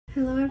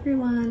Hello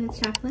everyone,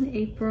 it's Chaplain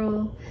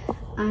April.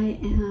 I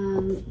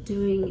am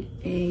doing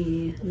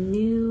a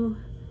new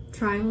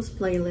trials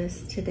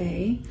playlist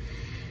today.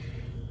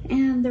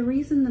 And the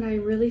reason that I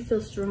really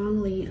feel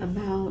strongly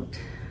about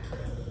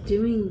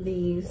doing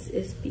these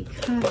is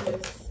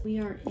because we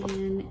are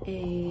in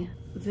a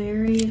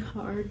very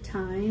hard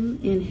time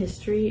in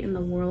history in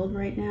the world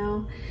right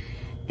now.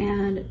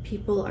 And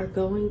people are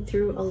going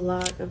through a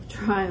lot of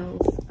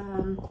trials.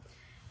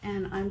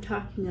 And I'm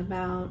talking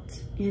about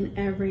in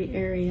every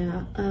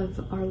area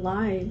of our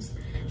lives,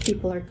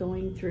 people are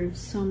going through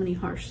so many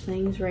harsh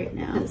things right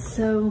now.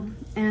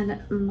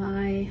 And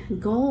my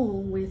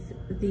goal with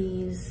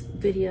these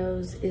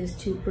videos is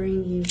to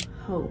bring you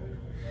hope.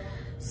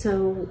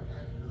 So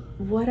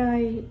what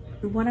I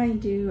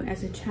do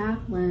as a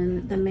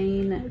chaplain, the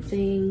main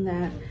thing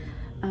that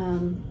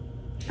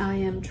I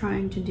am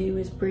trying to do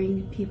is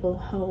bring people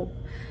hope.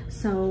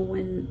 So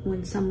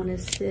when someone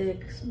is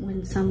sick,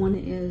 when someone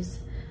is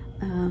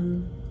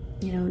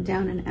you know,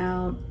 down and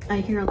out,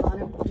 I hear a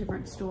lot of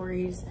different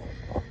stories,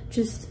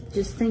 just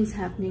things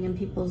happening in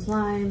people's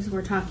lives.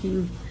 We're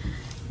talking,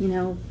 you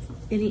know,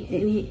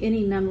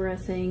 any number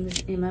of things,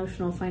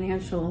 emotional,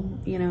 financial,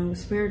 you know,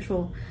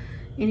 spiritual,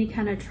 any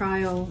kind of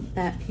trial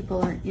that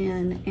people are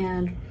in.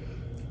 And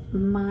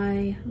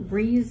my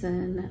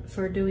reason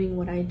for doing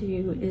what I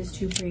do is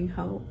to bring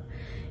hope.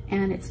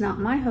 And it's not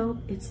my hope,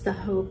 it's the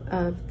hope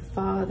of the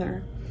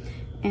Father.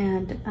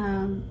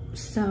 And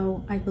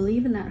so I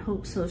believe in that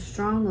hope so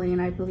strongly, and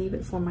I believe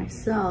it for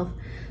myself.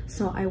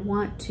 So I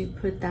want to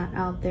put that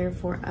out there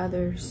for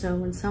others. So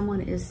when someone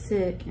is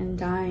sick and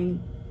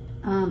dying,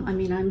 I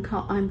mean,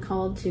 I'm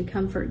called to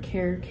comfort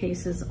care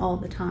cases all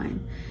the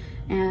time.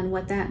 And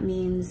what that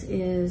means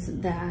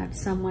is that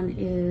someone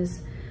is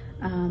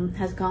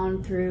has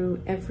gone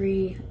through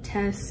every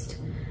test,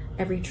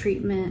 every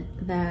treatment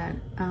that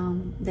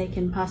they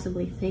can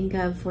possibly think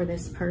of for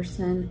this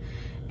person,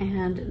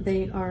 and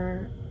they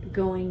are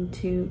going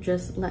to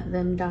just let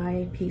them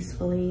die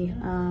peacefully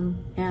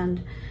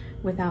and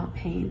without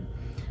pain.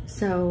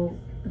 So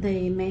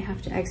they may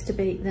have to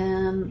extubate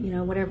them, you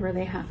know, whatever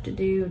they have to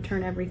do,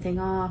 turn everything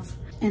off.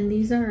 And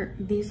these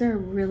are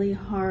really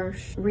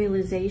harsh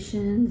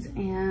realizations,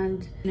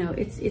 and you know,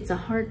 it's a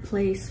hard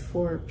place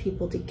for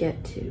people to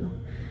get to,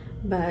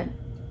 but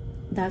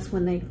that's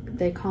when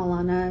they call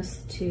on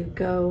us to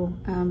go.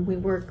 We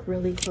work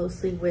really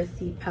closely with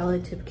the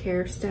palliative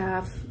care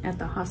staff at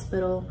the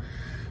hospital.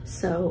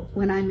 So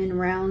when I'm in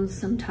rounds,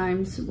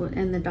 sometimes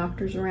in the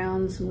doctor's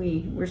rounds,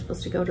 we're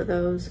supposed to go to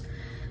those.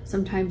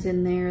 Sometimes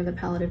in there, the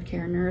palliative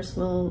care nurse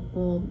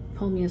will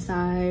pull me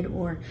aside,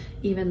 or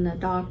even the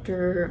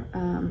doctor.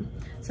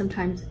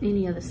 Sometimes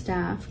any of the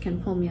staff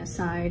can pull me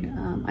aside.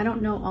 I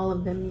don't know all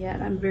of them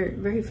yet. I'm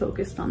very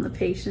focused on the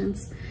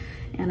patients,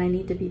 and I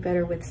need to be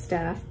better with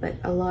staff, but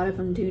a lot of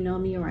them do know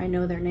me, or I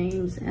know their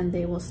names, and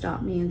they will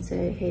stop me and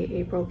say, hey,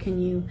 April,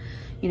 can you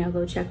know,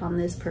 go check on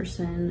this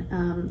person?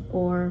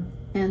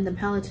 And the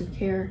palliative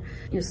care,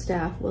 you know,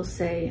 staff will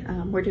say,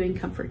 we're doing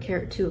comfort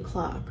care at 2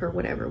 o'clock or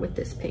whatever with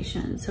this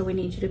patient, so we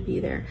need you to be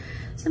there.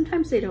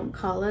 Sometimes they don't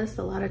call us.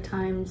 A lot of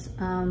times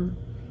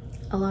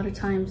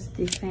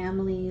the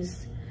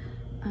families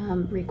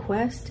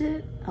request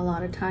it. A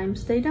lot of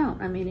times they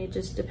don't. I mean, it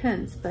just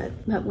depends. But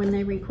when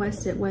they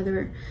request it,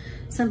 whether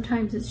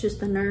sometimes it's just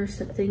the nurse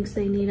that thinks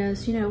they need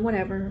us, you know,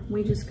 whatever,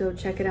 we just go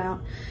check it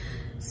out.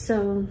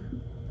 So,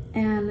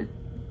 and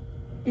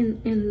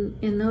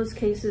in those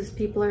cases,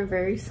 people are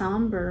very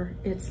somber.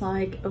 It's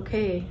like,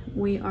 okay,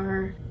 we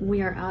are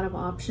out of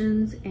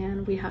options,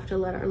 and we have to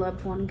let our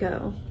loved one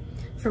go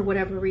for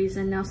whatever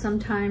reason. Now,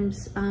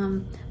 sometimes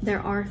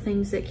there are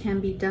things that can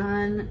be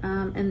done,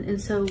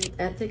 and so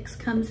ethics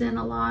comes in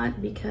a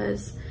lot,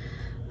 because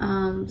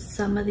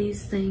some of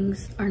these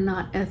things are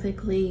not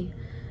ethically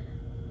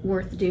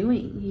worth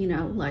doing. You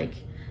know, like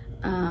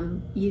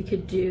you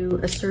could do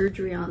a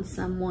surgery on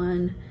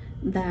someone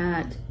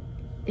that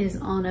is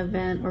on a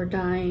vent or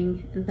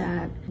dying,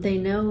 that they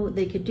know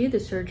they could do the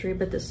surgery,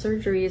 but the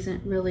surgery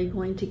isn't really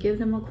going to give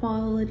them a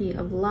quality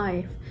of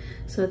life.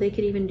 So they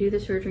could even do the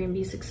surgery and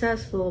be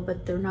successful,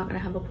 but they're not going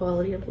to have a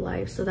quality of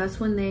life. So that's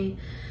when they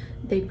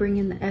bring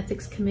in the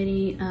ethics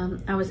committee.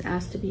 I was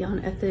asked to be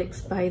on ethics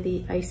by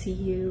the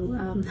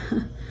ICU,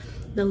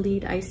 the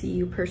lead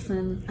ICU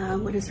person.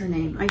 What is her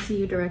name?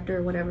 ICU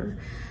director, whatever.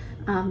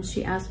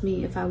 She asked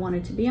me if I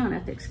wanted to be on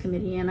ethics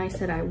committee, and I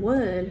said I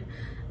would.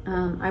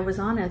 I was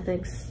on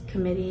ethics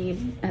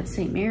committee at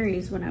St.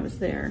 Mary's when I was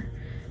there.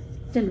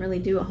 Didn't really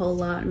do a whole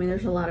lot. I mean,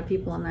 there's a lot of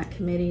people on that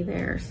committee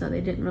there, so they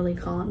didn't really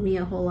call on me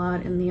a whole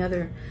lot. And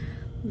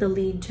the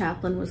lead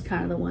chaplain was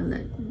kind of the one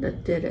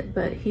that did it.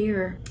 But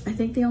here, I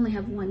think they only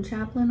have one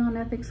chaplain on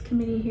ethics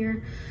committee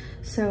here.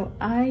 So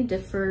I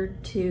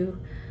deferred to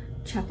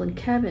Chaplain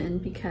Kevin,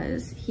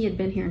 because he had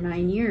been here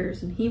 9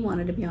 years and he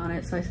wanted to be on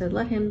it. So I said,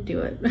 let him do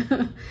it.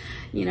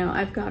 You know,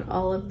 I've got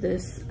all of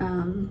this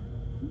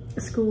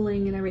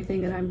schooling and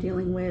everything that I'm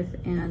dealing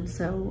with, and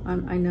so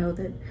I know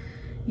that,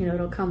 you know,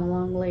 it'll come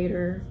along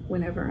later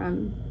whenever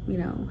I'm, you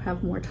know,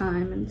 have more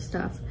time and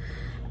stuff.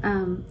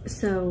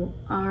 So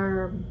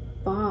our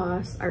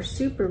boss, our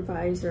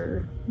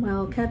supervisor,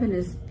 well, Kevin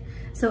is,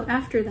 so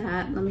after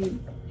that, let me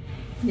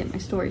get my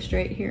story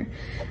straight here.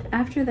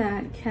 After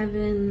that,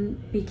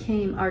 Kevin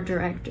became our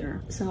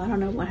director. So I don't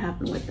know what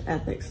happened with the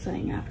ethics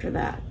thing after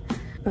that.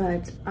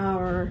 But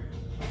our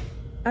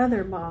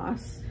other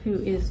boss, who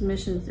is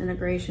missions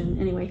integration,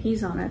 anyway,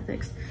 he's on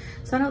ethics.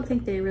 So I don't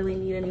think they really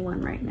need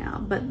anyone right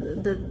now.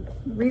 But the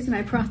reason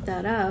I brought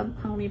that up,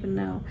 I don't even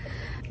know,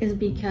 is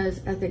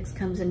because ethics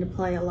comes into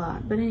play a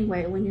lot. But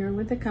anyway, when you're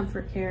with the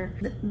Comfort Care,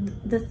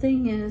 the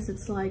thing is,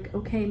 it's like,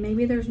 okay,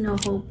 maybe there's no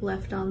hope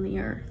left on the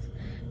earth.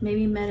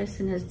 Maybe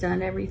medicine has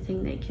done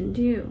everything they can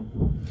do.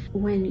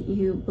 When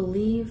you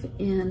believe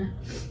in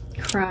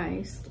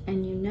Christ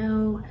and you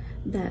know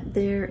that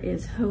there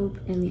is hope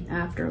in the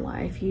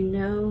afterlife, you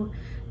know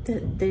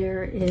that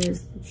there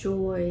is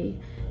joy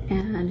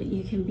and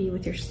you can be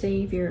with your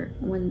Savior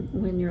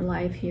when your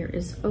life here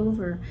is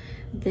over,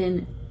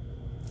 then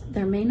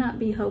there may not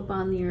be hope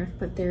on the earth,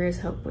 but there is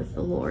hope with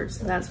the Lord.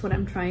 So that's what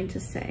I'm trying to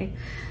say.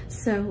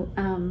 So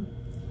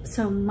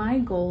my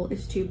goal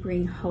is to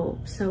bring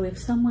hope. So if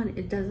someone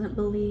doesn't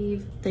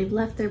believe, they've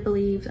left their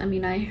beliefs. I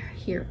mean, I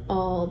hear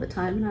all the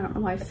time, and I don't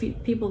know why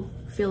people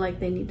feel like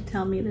they need to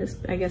tell me this,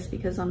 I guess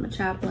because I'm a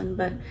chaplain,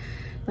 but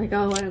like,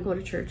 oh, I don't go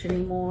to church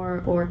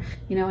anymore, or,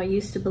 you know, I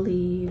used to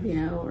believe, you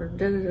know, or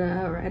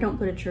da-da-da, or I don't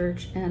go to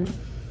church. And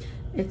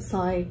it's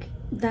like,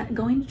 that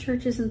going to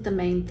church isn't the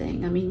main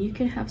thing. I mean, you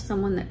could have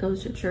someone that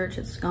goes to church,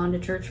 that's gone to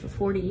church for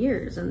 40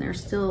 years, and they're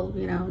still,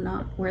 you know,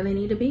 not where they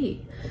need to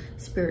be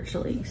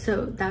spiritually.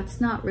 So that's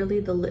not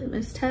really the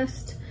litmus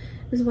test,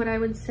 is what I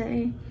would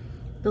say.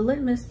 The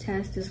litmus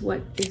test is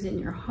what is in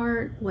your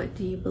heart. What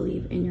do you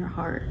believe in your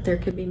heart? There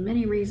could be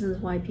many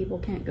reasons why people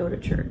can't go to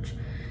church.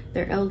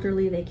 They're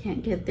elderly, they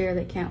can't get there,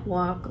 they can't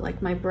walk. Like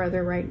my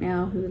brother right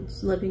now,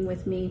 who's living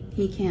with me,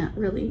 he can't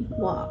really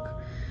walk.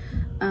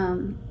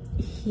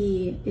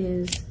 He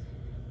is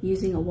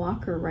using a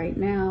walker right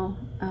now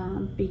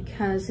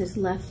because his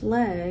left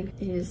leg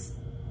is,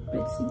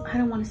 I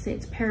don't want to say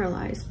it's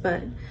paralyzed,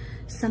 but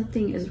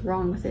something is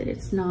wrong with it.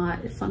 It's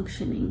not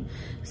functioning.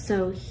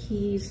 So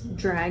he's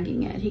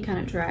dragging it. He kind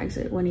of drags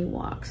it when he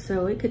walks.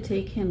 So it could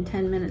take him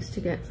 10 minutes to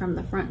get from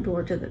the front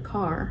door to the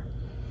car.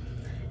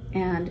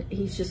 And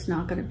he's just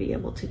not going to be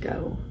able to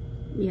go,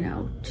 you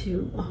know,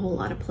 to a whole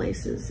lot of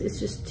places. It's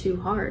just too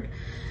hard.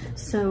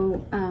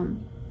 So,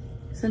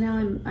 so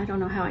now I don't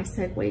know how I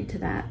segued to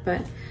that,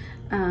 but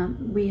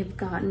we have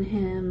gotten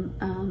him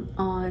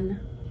on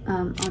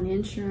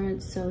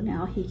insurance, so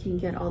now he can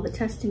get all the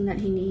testing that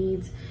he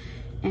needs,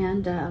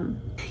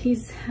 and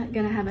he's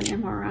gonna have an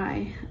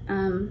MRI.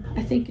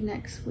 I think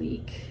next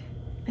week.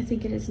 I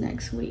think it is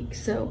next week.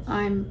 So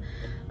I'm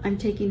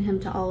taking him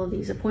to all of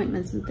these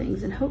appointments and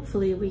things, and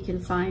hopefully we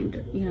can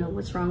find, you know,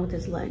 what's wrong with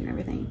his leg and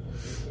everything.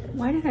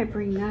 Why did I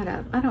bring that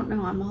up? I don't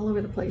know. I'm all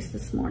over the place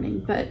this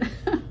morning, but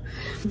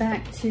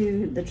back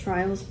to the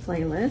trials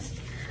playlist.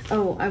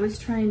 Oh, I was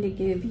trying to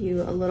give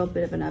you a little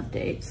bit of an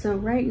update. So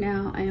right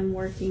now I am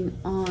working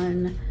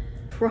on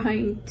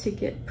trying to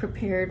get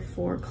prepared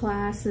for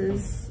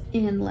classes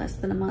in less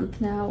than a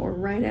month now, or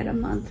right at a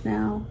month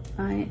now.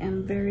 I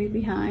am very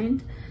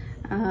behind.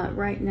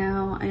 Right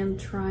now I am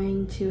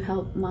trying to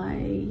help my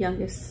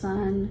youngest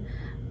son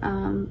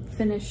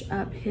finish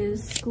up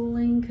his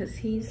schooling, because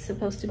he's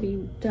supposed to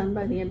be done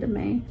by the end of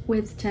May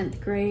with 10th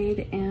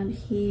grade, and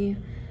he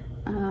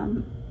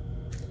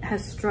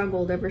has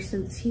struggled ever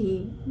since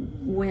he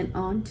went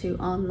on to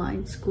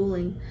online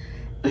schooling.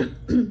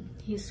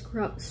 He's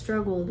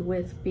struggled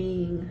with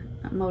being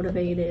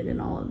motivated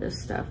and all of this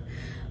stuff.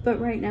 But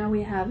right now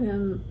we have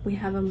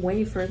him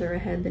way further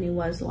ahead than he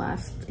was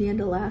the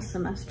end of last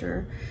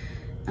semester.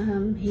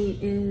 He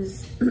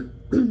is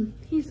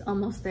he's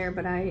almost there,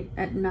 but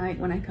at night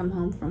when I come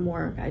home from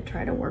work, I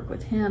try to work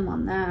with him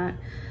on that,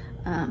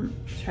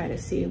 try to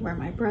see where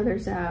my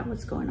brother's at,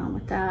 what's going on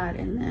with that,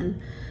 and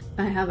then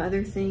I have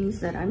other things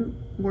that I'm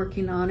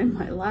working on in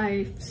my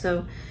life.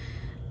 So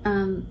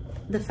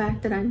the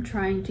fact that I'm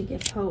trying to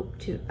give hope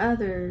to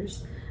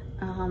others,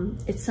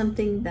 it's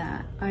something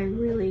that I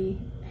really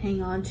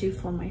hang on to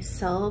for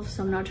myself.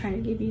 So I'm not trying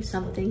to give you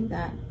something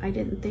that I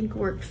didn't think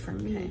worked for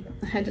me.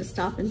 I had to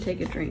stop and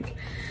take a drink.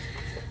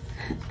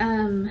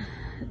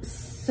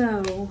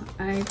 So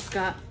I've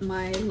got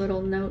my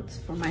little notes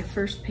for my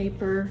first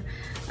paper.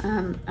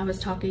 I was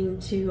talking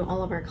to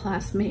all of our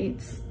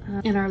classmates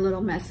in our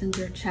little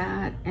messenger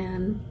chat,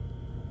 and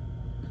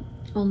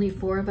only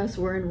 4 of us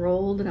were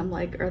enrolled, and I'm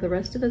like, are the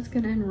rest of us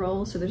gonna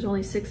enroll? So there's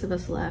only 6 of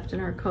us left in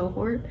our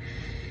cohort,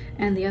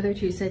 and the other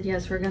 2 said,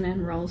 yes, we're gonna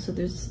enroll. So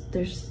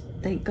there's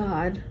thank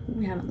God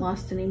we haven't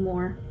lost any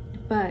more,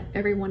 but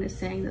everyone is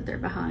saying that they're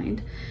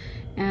behind.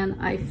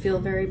 And I feel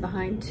very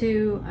behind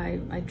too.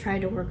 I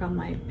tried to work on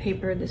my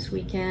paper this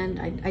weekend.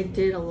 I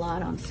did a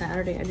lot on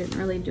Saturday. I didn't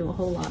really do a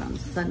whole lot on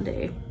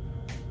Sunday,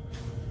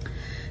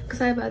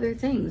 because I have other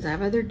things. I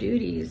have other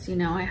duties, you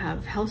know, I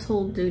have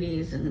household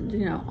duties and,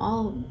 you know,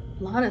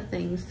 a lot of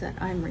things that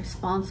I'm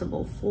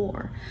responsible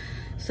for.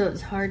 So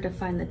it's hard to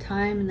find the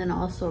time, and then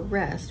also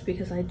rest,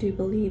 because I do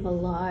believe a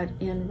lot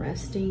in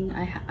resting.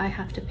 I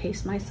have to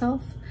pace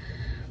myself.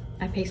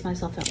 I pace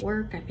myself at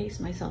work, I pace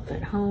myself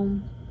at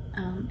home.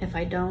 If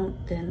I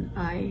don't, then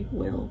I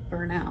will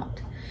burn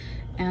out.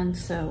 And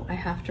so I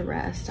have to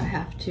rest, I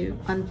have to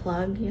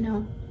unplug, you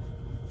know.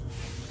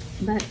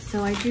 But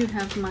so I do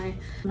have my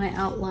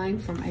outline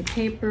for my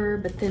paper,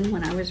 but then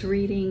when I was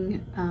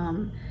reading,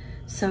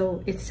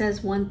 so it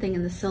says one thing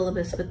in the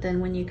syllabus, but then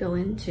when you go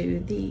into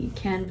the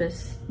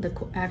Canvas, the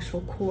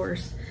actual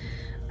course,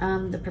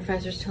 the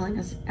professor's telling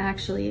us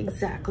actually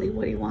exactly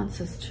what he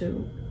wants us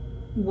to,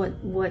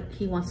 what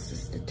he wants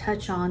us to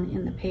touch on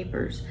in the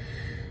papers.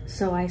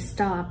 So I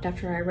stopped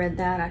after I read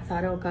that. I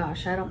thought, oh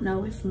gosh, I don't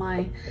know if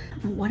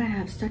what I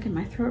have stuck in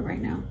my throat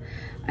right now,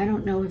 I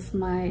don't know if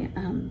my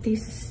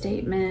thesis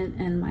statement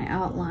and my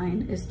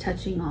outline is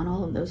touching on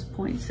all of those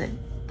points that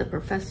the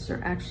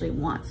professor actually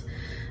wants.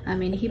 I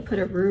mean, he put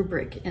a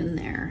rubric in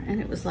there, and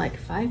it was like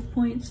 5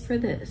 points for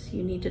this.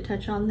 You need to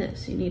touch on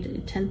this. You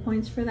need 10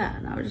 points for that.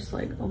 And I was just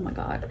like, oh my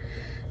God,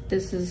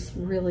 this is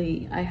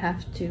really, I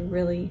have to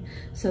really.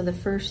 So the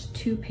first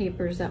 2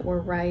 papers that we're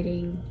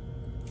writing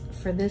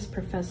for this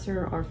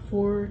professor are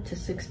 4 to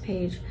 6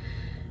 page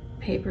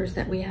papers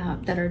that we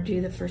have that are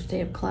due the first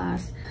day of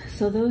class.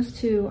 So those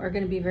 2 are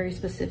going to be very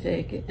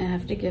specific. I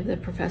have to give the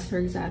professor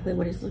exactly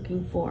what he's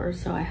looking for,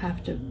 so I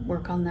have to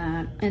work on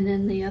that. And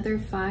then the other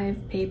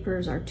 5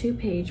 papers are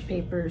 2-page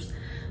papers,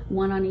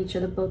 1 on each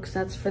of the books.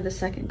 That's for the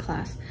second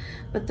class.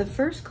 But the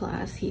first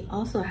class, he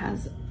also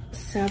has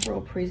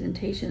several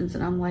presentations,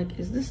 and I'm like,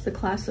 is this the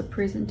class of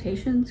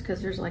presentations?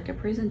 Because there's like a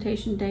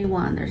presentation day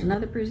 1, there's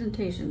another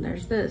presentation,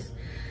 there's this,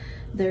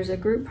 there's a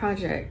group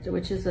project,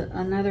 which is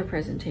another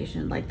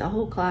presentation. Like the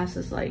whole class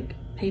is like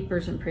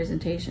papers and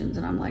presentations,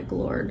 and I'm like,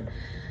 Lord,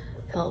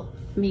 help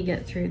me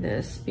get through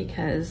this,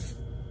 because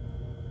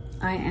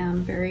I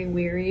am very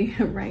weary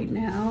right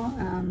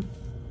now.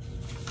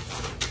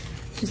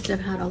 Just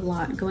I've had a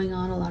lot going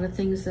on, a lot of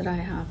things that I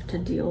have to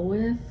deal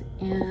with,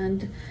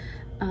 and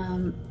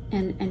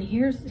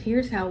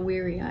here's how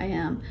weary I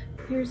am.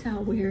 Here's how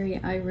weary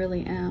I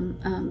really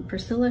am.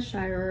 Priscilla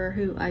Shirer,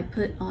 who I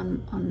put on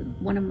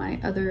one of my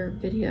other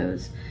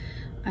videos,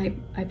 I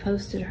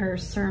posted her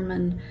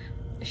sermon.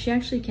 She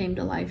actually came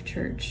to Life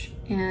Church,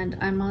 and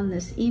I'm on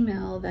this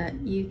email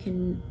that you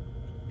can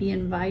be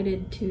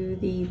invited to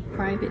the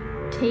private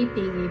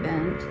taping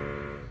event.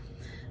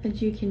 But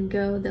you can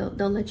go,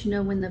 they'll let you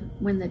know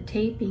when the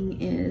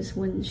taping is,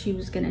 when she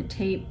was gonna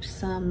tape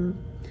some,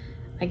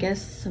 I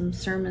guess, some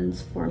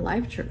sermons for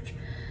Life Church.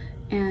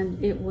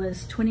 And it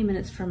was 20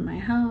 minutes from my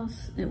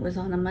house. It was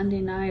on a Monday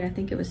night. I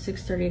think it was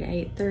 6:30 to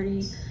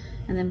 8:30.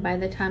 And then by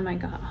the time I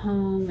got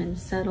home and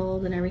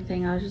settled and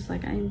everything, I was just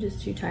like, I'm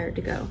just too tired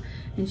to go.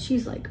 And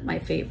she's like my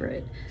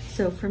favorite.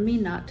 So for me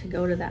not to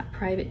go to that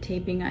private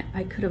taping,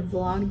 I could have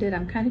vlogged it.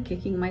 I'm kind of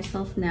kicking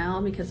myself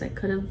now because I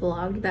could have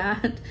vlogged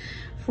that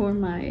for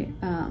my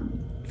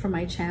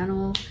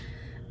channel.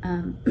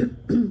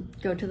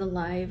 Go to the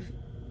live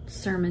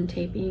sermon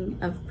taping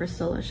of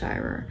Priscilla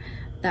Shirer.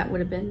 That would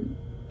have been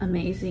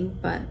amazing,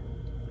 but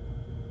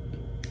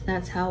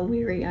that's how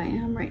weary I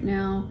am right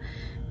now.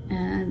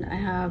 And I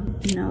have,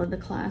 you know, the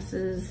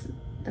classes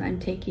that I'm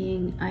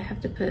taking, I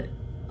have to put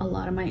a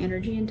lot of my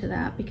energy into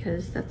that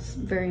because that's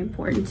very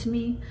important to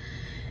me.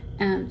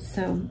 And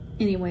so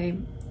anyway,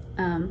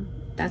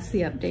 that's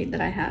the update that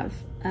I have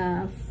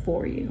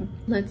for you.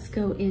 Let's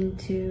go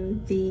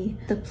into the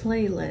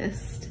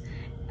playlist.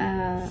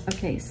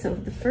 Okay, so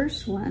the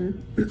first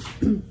one,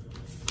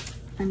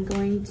 I'm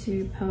going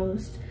to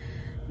post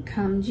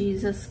Come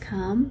Jesus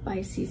Come by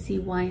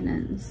CeCe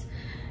Winans.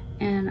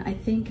 And I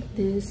think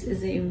this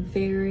is a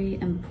very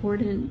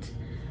important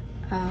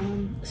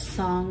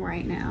song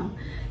right now,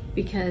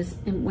 because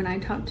when I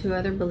talk to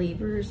other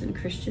believers and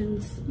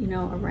Christians, you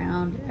know,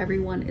 around,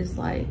 everyone is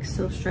like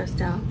so stressed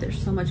out.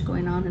 There's so much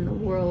going on in the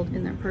world,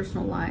 in their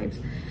personal lives.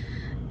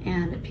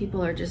 And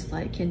people are just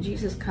like, can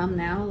Jesus come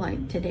now,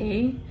 like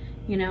today?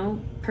 You know,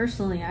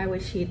 personally, I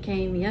wish he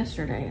came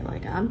yesterday.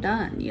 Like, I'm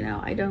done, you know,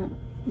 I don't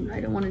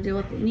want to deal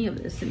with any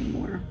of this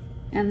anymore.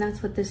 And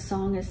that's what this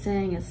song is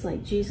saying. It's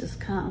like, Jesus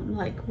come,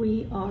 like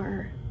we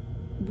are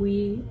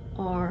ready.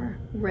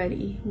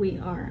 We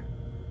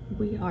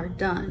are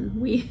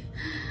done.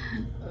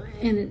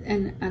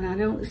 And I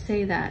don't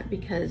say that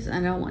because I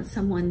don't want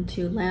someone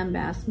to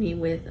lambast me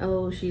with,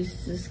 oh, she's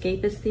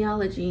escapist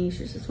theology,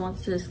 she just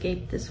wants to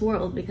escape this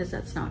world, because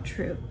that's not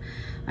true.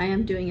 I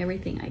am doing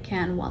everything I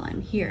can while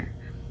I'm here.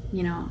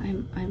 You know,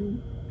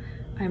 I'm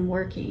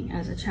working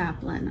as a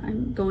chaplain,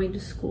 I'm going to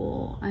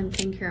school, I'm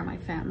taking care of my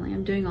family,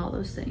 I'm doing all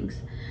those things.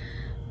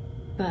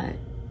 But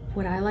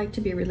would I like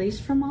to be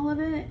released from all of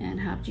it and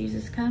have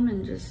Jesus come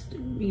and just,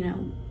 you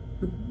know,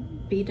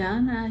 be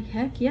done?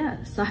 Heck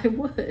yes, I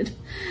would.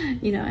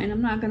 You know, and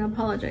I'm not going to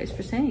apologize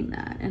for saying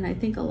that. And I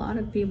think a lot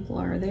of people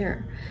are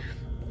there.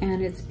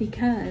 And it's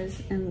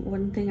because, and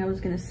one thing I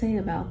was going to say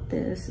about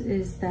this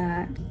is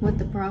that what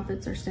the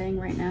prophets are saying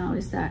right now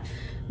is that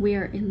we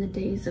are in the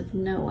days of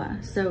Noah.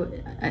 So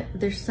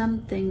there's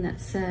something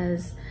that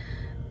says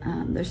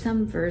there's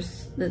some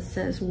verse that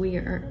says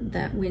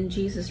that when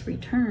Jesus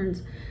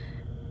returns,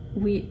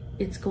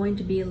 it's going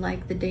to be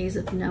like the days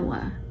of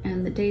Noah.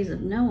 And the days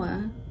of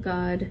Noah,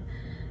 God,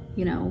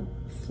 you know,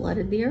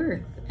 flooded the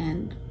earth,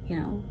 and, you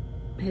know,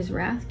 his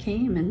wrath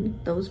came and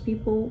those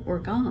people were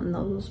gone,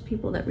 those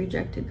people that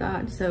rejected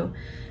God. So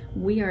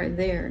we are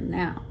there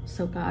now.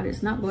 So God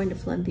is not going to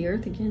flood the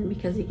earth again,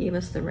 because he gave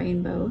us the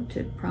rainbow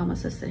to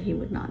promise us that he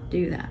would not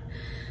do that.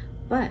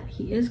 But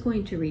he is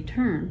going to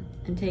return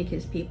and take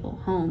his people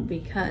home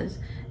because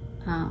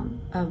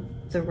of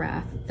the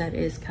wrath that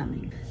is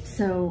coming.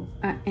 So,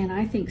 and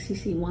I think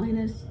CeCe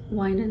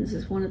Winans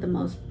is one of the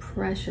most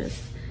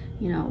precious,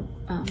 you know,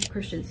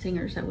 Christian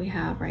singers that we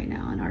have right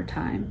now in our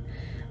time.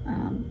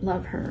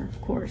 Love her,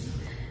 of course.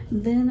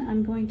 Then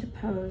I'm going to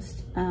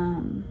post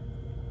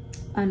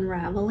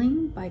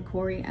Unraveling by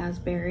Cory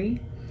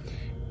Asbury.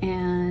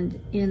 And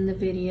in the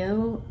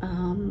video,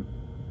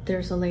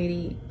 there's a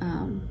lady,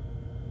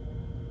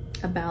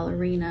 a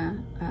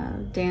ballerina,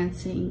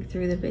 dancing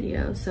through the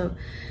video. So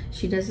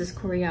she does this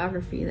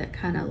choreography that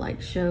kind of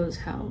like shows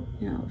how,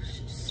 you know,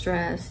 she's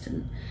stressed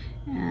and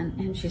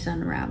she's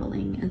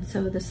unraveling. And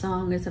so the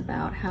song is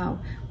about how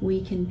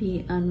we can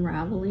be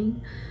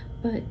unraveling,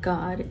 but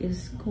God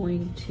is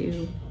going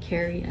to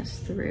carry us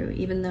through.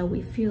 Even though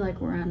we feel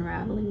like we're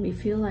unraveling, we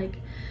feel like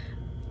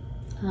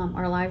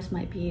our lives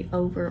might be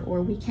over,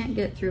 or we can't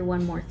get through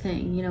one more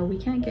thing. You know, we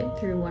can't get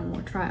through one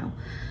more trial.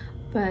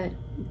 But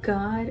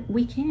God,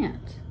 we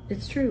can't.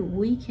 It's true,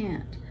 we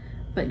can't.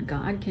 But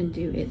God can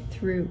do it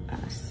through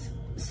us.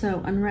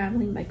 So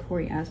Unraveling by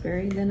Cory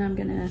Asbury. Then I'm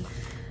gonna,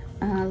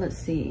 let's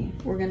see,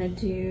 we're gonna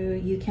do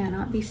You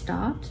Cannot Be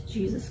Stopped,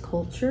 Jesus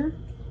Culture.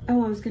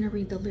 Oh, I was gonna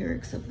read the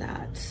lyrics of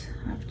that.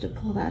 I have to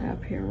pull that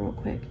up here real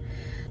quick.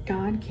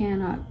 God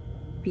cannot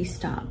be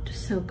stopped.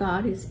 So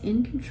God is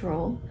in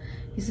control.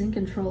 He's in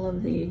control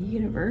of the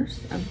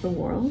universe, of the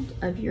world,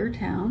 of your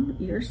town,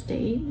 your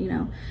state, you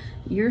know,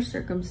 your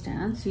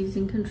circumstance. He's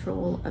in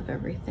control of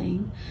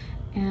everything.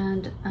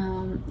 And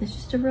it's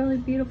just a really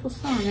beautiful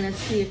song, and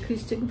it's the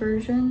acoustic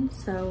version,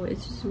 so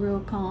it's just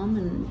real calm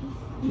and,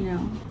 you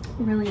know,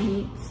 really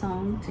neat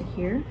song to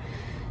hear.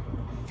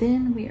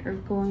 Then we are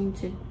going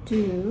to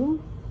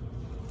do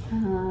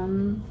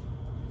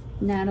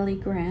Natalie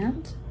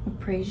Grant, I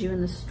Praise You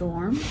in the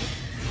Storm.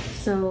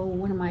 So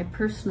one of my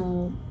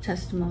personal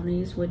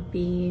testimonies would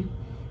be,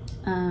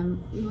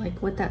 like,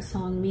 what that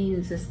song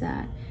means is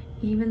that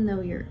even though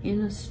you're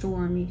in a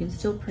storm, you can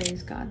still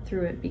praise God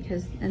through it,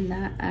 and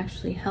that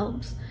actually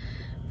helps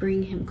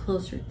bring him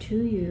closer to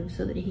you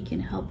so that he can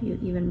help you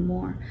even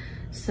more.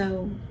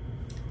 So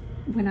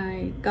when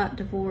I got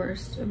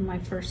divorced of my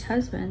first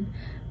husband,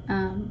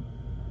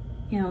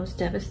 you know, it was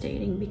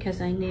devastating, because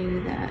I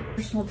knew that,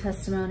 personal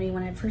testimony,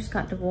 when I first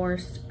got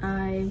divorced,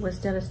 I was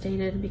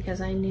devastated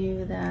because I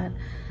knew that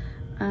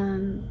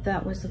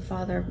that was the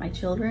father of my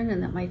children,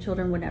 and that my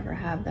children would never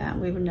have that.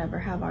 We would never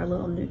have our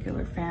little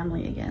nuclear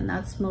family again.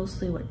 That's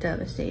mostly what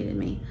devastated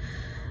me.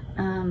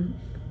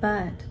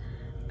 But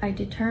I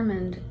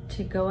determined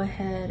to go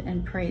ahead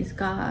and praise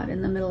God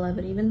in the middle of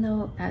it, even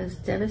though as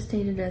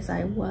devastated as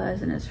I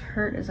was and as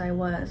hurt as I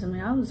was. I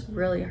mean, I was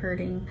really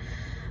hurting.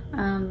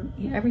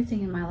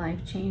 Everything in my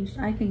life changed.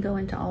 I can go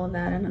into all of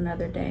that in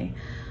another day,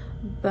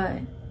 but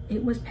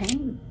it was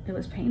pain. It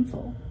was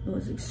painful. It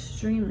was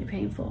extremely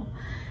painful.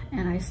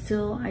 And I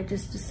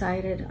just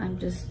decided I'm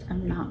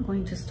not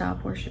going to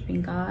stop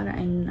worshiping God.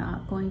 I'm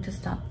not going to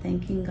stop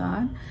thanking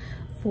God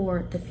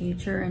for the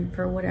future and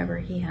for whatever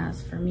he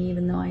has for me,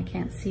 even though I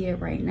can't see it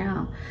right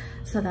now.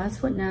 So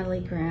that's what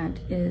Natalie Grant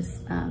is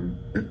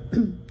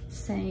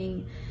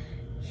saying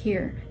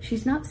here.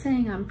 She's not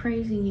saying I'm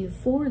praising you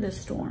for the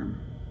storm.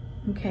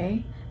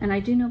 Okay, and I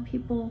do know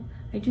people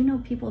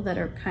that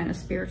are kind of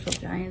spiritual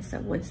giants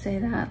that would say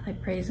that. I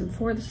praise him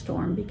for the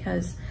storm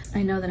because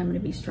I know that I'm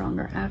going to be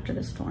stronger after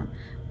the storm.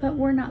 But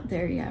we're not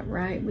there yet,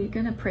 right? We're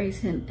going to praise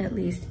him at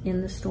least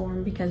in the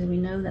storm, because we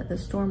know that the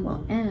storm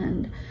will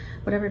end.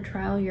 Whatever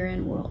trial you're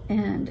in will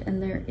end.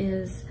 And there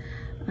is,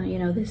 you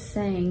know, this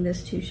saying,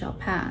 this too shall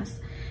pass.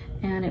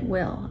 And it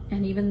will.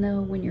 And even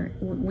though when you're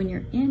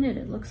in it,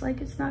 it looks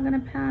like it's not going to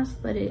pass,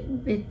 but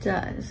it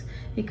does.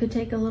 It could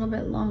take a little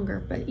bit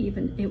longer, but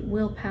even it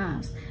will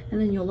pass.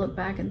 And then you'll look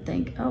back and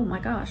think, oh my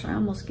gosh, I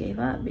almost gave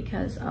up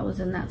because I was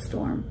in that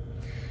storm.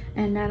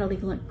 And Natalie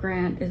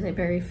Grant is a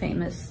very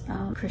famous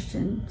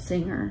Christian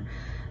singer.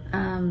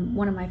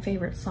 One of my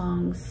favorite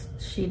songs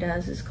she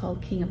does is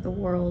called King of the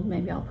World.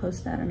 Maybe I'll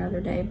post that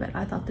another day, but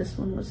I thought this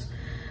one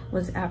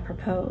was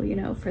apropos, you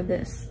know, for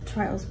this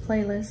Trials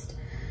playlist.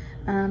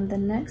 The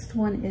next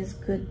one is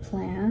Good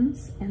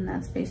Plans, and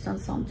that's based on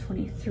Psalm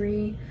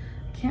 23.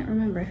 I can't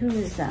remember, who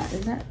is that?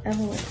 Is that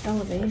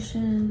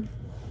Elevation?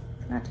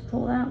 I forgot to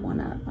pull that one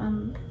up.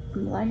 I'm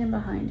lagging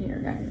behind here,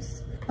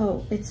 guys.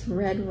 Oh, it's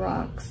Red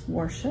Rocks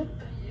Worship.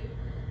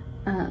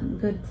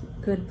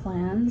 Good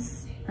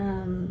Plans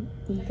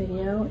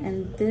video,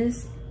 and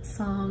this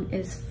song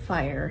is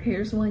fire.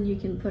 Here's one you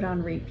can put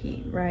on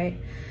repeat, right?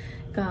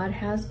 God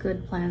has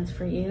good plans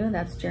for you.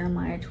 That's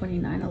Jeremiah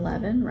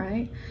 29:11,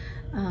 right?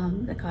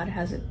 That God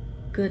has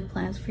good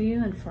plans for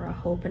you and for a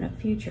hope and a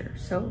future.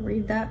 So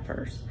read that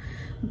first.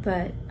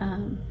 But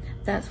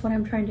that's what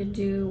I'm trying to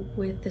do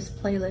with this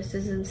playlist,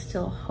 is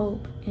instill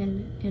hope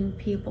in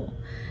people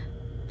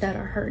that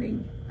are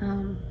hurting.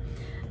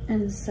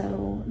 And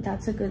so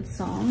that's a good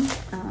song.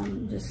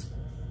 Just,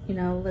 you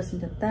know, listen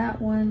to that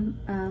one.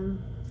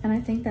 And I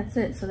think that's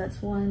it. So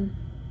that's 1,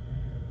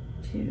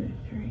 2,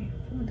 3,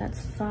 4,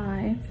 that's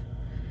 5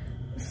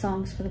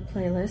 songs for the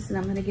playlist. And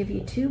I'm going to give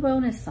you 2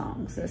 bonus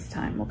songs this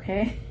time,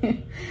 okay?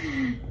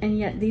 And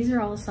yet these are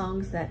all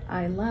songs that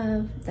I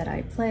love, that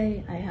I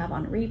play, I have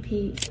on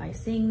repeat, I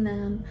sing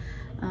them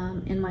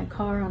in my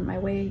car on my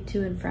way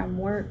to and from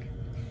work.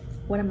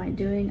 What am I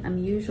doing? I'm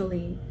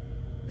usually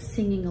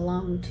singing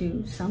along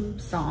to some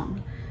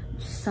song,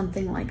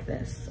 something like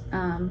this.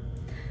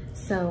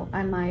 So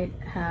I might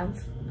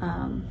have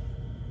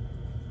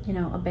you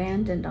know,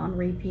 Abandoned on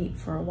repeat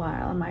for a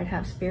while. I might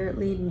have Spirit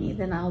Lead Me,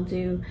 then I'll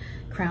do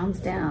Crowns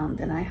Down,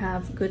 then I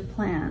have Good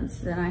Plans,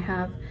 then I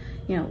have,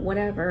 you know,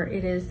 whatever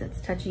it is that's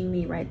touching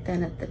me right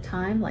then at the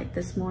time. Like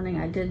this morning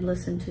I did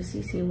listen to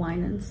CeCe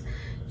Winans,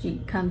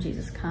 Come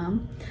Jesus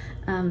Come.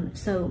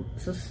 So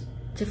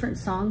different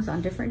songs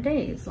on different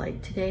days.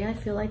 Like today I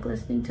feel like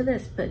listening to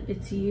this, but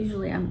it's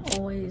usually, I'm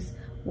always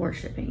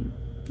worshiping,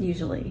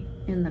 usually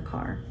in the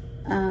car.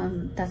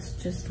 That's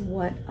just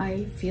what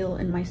I feel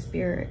in my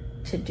spirit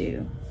to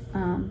do.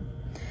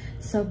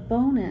 So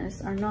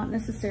bonus are not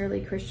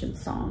necessarily Christian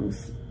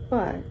songs,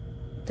 but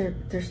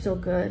they're still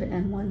good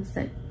and ones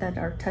that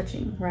are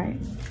touching, right?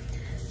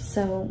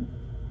 So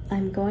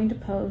I'm going to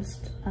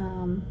post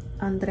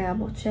Andrea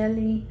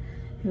Bocelli,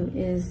 who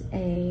is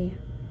a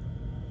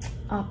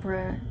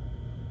opera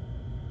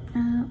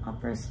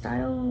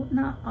style,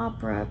 not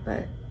opera,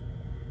 but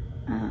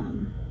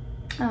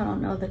I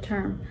don't know the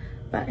term,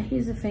 but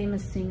he's a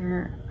famous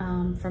singer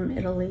from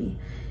Italy.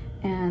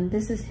 And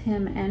this is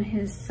him and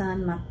his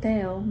son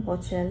Matteo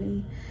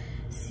Bocelli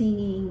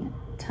singing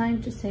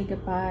Time to Say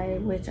Goodbye,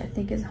 which I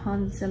think is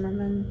Hans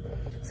Zimmerman.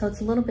 So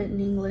it's a little bit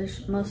in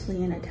English,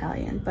 mostly in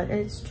Italian, but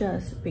it's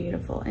just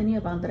beautiful. Any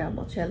of Andrea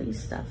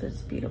Bocelli's stuff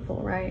is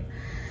beautiful, right?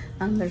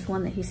 There's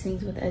one that he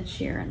sings with Ed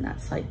Sheeran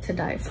that's like to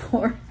die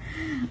for.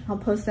 I'll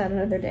post that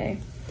another day.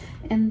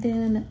 And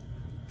then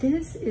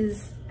this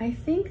is, I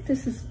think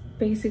this is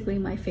basically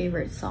my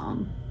favorite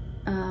song,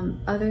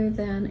 other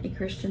than a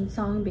Christian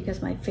song,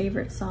 because my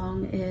favorite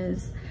song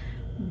is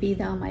Be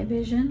Thou My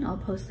Vision. I'll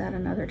post that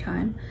another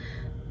time.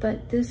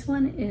 But this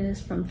one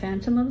is from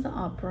Phantom of the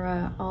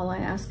Opera, All I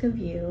Ask of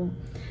You.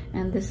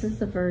 And this is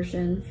the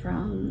version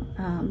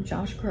from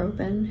Josh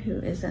Groban, who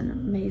is an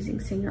amazing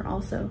singer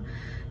also.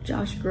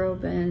 Josh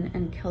Groban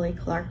and Kelly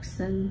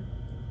Clarkson.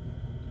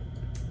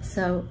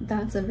 So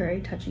that's a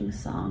very touching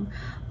song.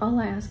 All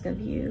I Ask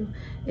of You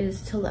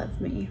is to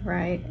love me,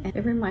 right? And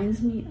it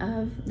reminds me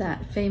of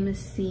that famous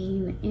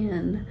scene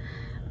in,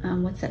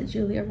 what's that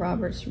Julia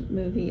Roberts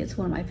movie? It's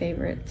one of my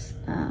favorites,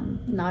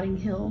 Notting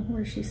Hill,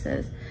 where she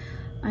says,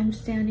 I'm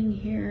standing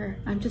here,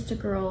 I'm just a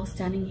girl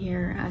standing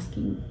here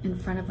asking in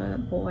front of a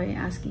boy,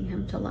 asking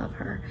him to love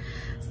her.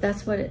 So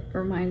that's what it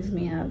reminds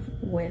me of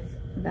with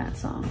that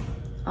song.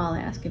 All I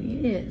Ask of You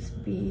is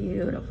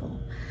beautiful.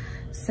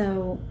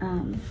 So,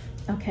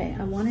 okay,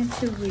 I wanted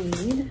to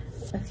read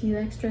a few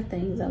extra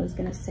things I was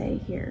gonna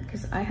say here,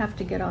 because I have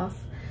to get off,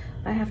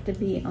 I have to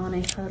be on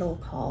a huddle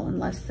call in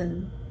less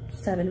than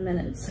 7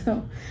 minutes.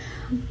 So,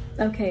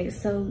 okay,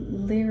 so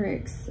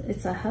lyrics,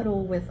 it's a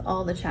huddle with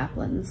all the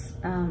chaplains.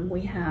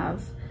 We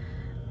have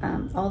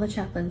all the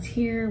chaplains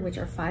here, which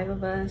are 5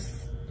 of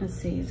us. Let's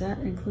see, is that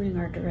including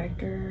our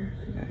director?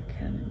 We got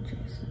Kevin,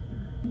 Jason.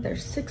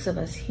 There's 6 of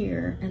us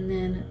here, and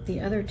then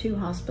the other 2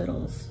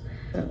 hospitals.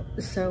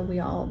 So we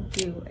all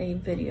do a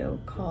video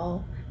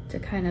call to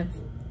kind of,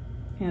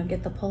 you know,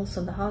 get the pulse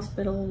of the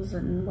hospitals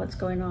and what's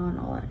going on,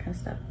 all that kind of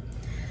stuff.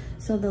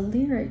 So the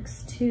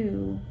lyrics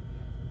to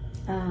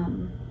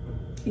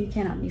You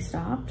Cannot Be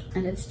Stopped,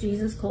 and it's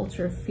Jesus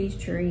Culture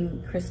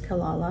featuring Chris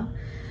Kalala.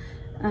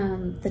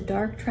 The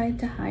dark tried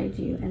to hide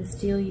you and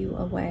steal you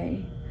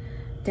away.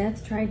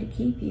 Death tried to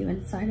keep you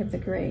inside of the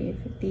grave.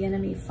 The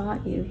enemy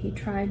fought you. He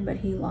tried, but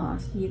he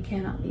lost. You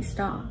cannot be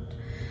stopped.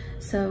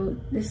 So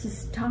this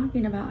is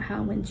talking about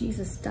how when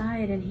Jesus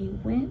died and he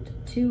went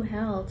to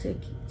hell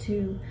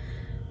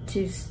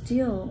to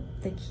steal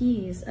the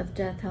keys of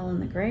death, hell, and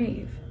the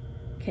grave.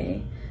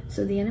 Okay,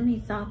 so the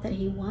enemy thought that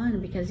he won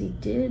because he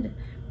did.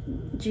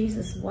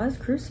 Jesus was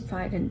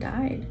crucified and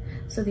died.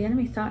 So the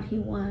enemy thought he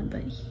won,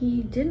 but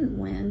he didn't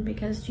win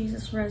because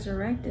Jesus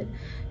resurrected,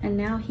 and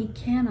now he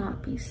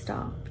cannot be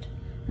stopped.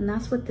 And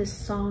that's what this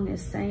song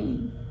is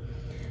saying.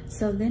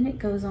 So then it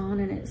goes on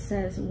and it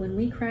says, when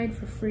we cried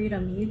for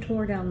freedom, you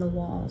tore down the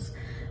walls.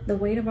 The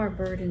weight of our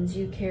burdens,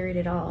 you carried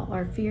it all.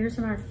 Our fears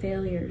and our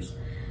failures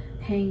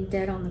hang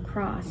dead on the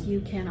cross.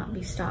 You cannot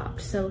be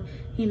stopped. So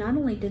he not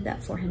only did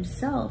that for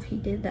himself, he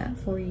did that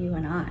for you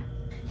and I.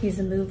 He's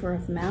a mover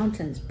of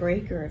mountains,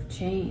 breaker of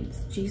chains.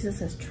 Jesus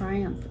has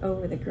triumphed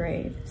over the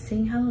grave.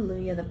 Sing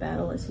hallelujah, the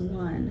battle is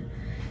won.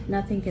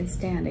 Nothing can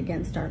stand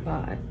against our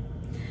God.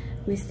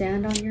 We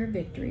stand on your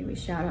victory. We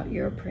shout out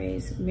your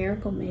praise.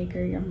 Miracle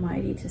maker, you're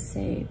mighty to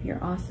save.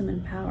 You're awesome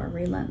in power,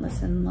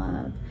 relentless in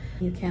love.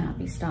 You cannot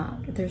be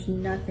stopped. There's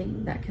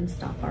nothing that can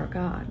stop our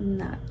God.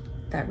 And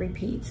that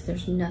repeats,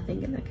 there's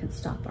nothing that can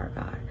stop our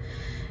God.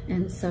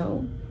 And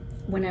so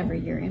whenever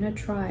you're in a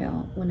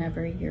trial,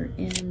 whenever you're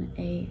in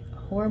a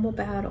horrible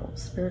battle,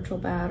 spiritual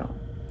battle,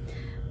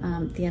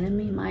 the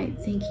enemy might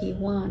think he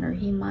won, or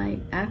he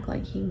might act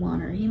like he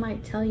won, or he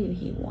might tell you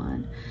he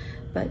won,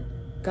 but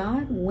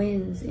God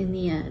wins in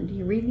the end.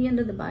 You read the end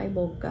of the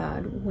Bible,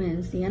 God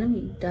wins. The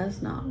enemy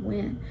does not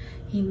win.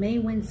 He may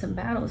win some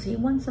battles. He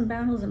won some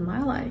battles in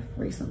my life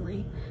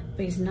recently,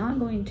 but he's not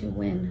going to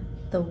win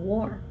the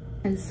war.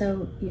 And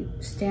so you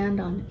stand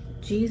on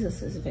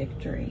Jesus's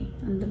victory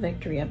and the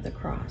victory of the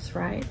cross,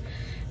 right?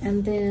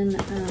 And then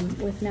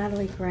with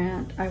Natalie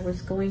Grant, I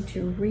was going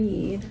to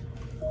read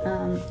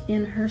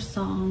in her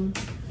song,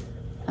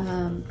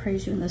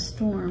 Praise You in the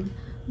Storm,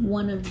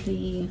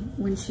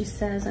 when she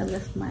says, I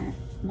lift my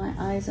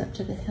eyes up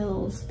to the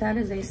hills, that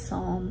is a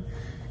psalm.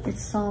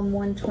 It's Psalm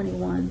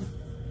 121.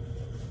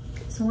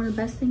 So one of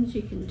the best things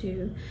you can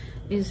do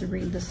is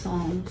read the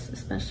Psalms,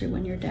 especially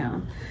when you're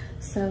down.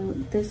 So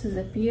this is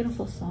a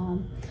beautiful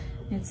psalm.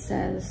 It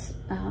says,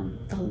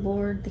 the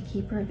Lord, the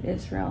keeper of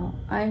Israel,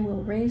 I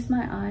will raise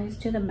my eyes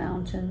to the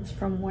mountains.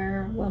 From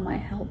where will my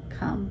help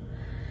come?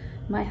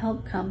 My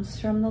help comes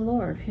from the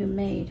Lord who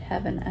made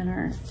heaven and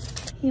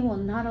earth. He will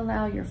not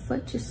allow your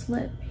foot to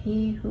slip.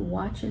 He who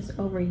watches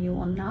over you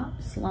will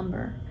not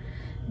slumber.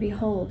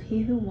 Behold,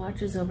 he who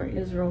watches over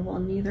Israel will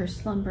neither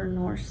slumber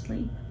nor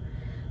sleep.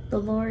 The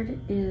Lord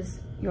is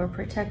your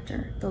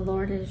protector. The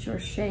Lord is your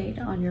shade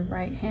on your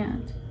right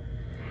hand.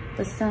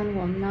 The sun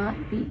will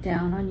not beat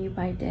down on you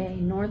by day,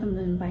 nor the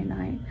moon by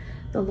night.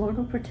 The Lord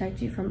will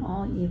protect you from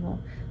all evil.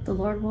 The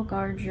Lord will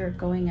guard your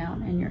going out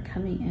and your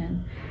coming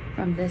in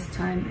from this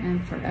time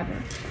and forever.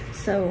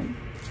 So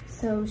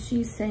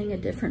she's saying a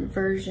different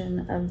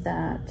version of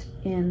that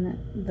in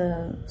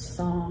the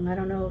song. I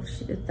don't know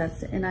if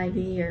that's the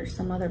NIV or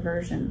some other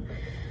version,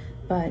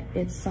 but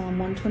it's Psalm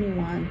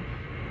 121.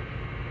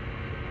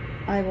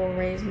 I will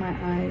raise my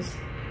eyes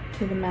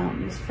to the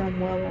mountains. From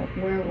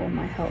where will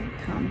my help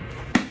come?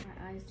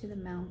 My eyes to the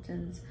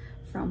mountains.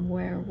 From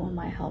where will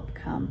my help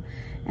come?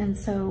 And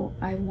so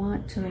I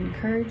want to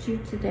encourage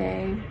you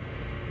today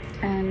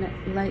and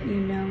let you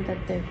know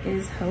that there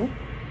is hope.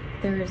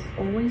 There is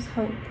always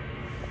hope.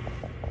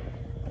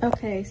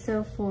 Okay,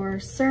 so for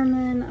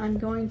sermon, I'm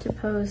going to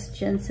post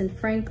Jensen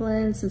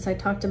Franklin, since I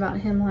talked about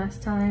him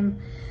last time.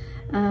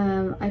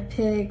 I'm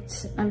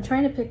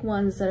trying to pick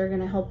ones that are going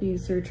to help you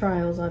through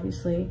trials,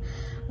 obviously,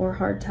 or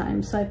hard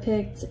times. So I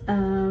picked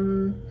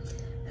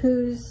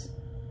whose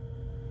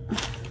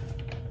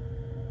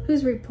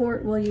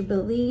report will you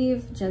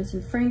believe?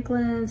 Jensen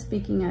Franklin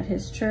speaking at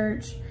his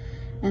church.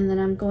 And then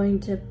I'm going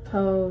to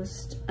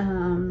post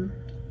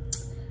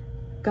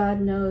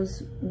God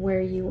Knows Where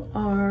You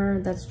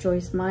Are. That's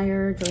Joyce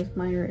Meyer. Joyce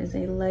Meyer is a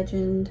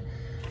legend.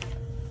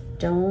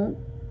 Don't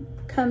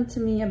come to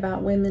me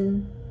about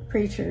women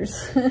preachers,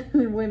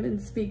 women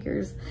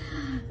speakers,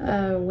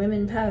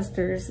 women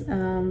pastors.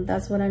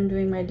 That's what I'm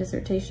doing my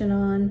dissertation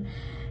on.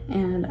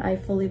 And I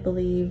fully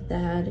believe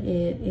that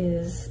it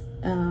is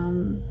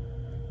a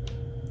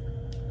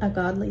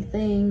godly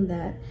thing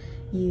that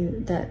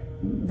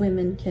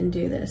women can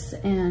do this.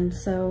 And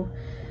so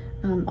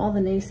all the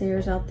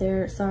naysayers out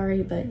there,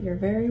 sorry, but you're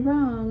very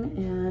wrong.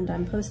 And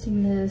I'm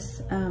posting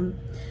this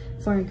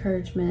for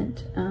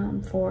encouragement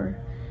for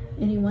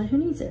anyone who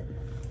needs it.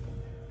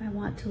 I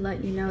want to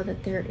let you know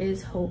that there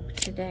is hope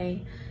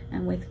today,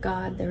 and with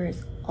God there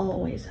is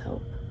always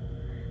hope.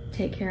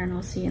 Take care, and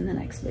I'll see you in the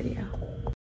next video.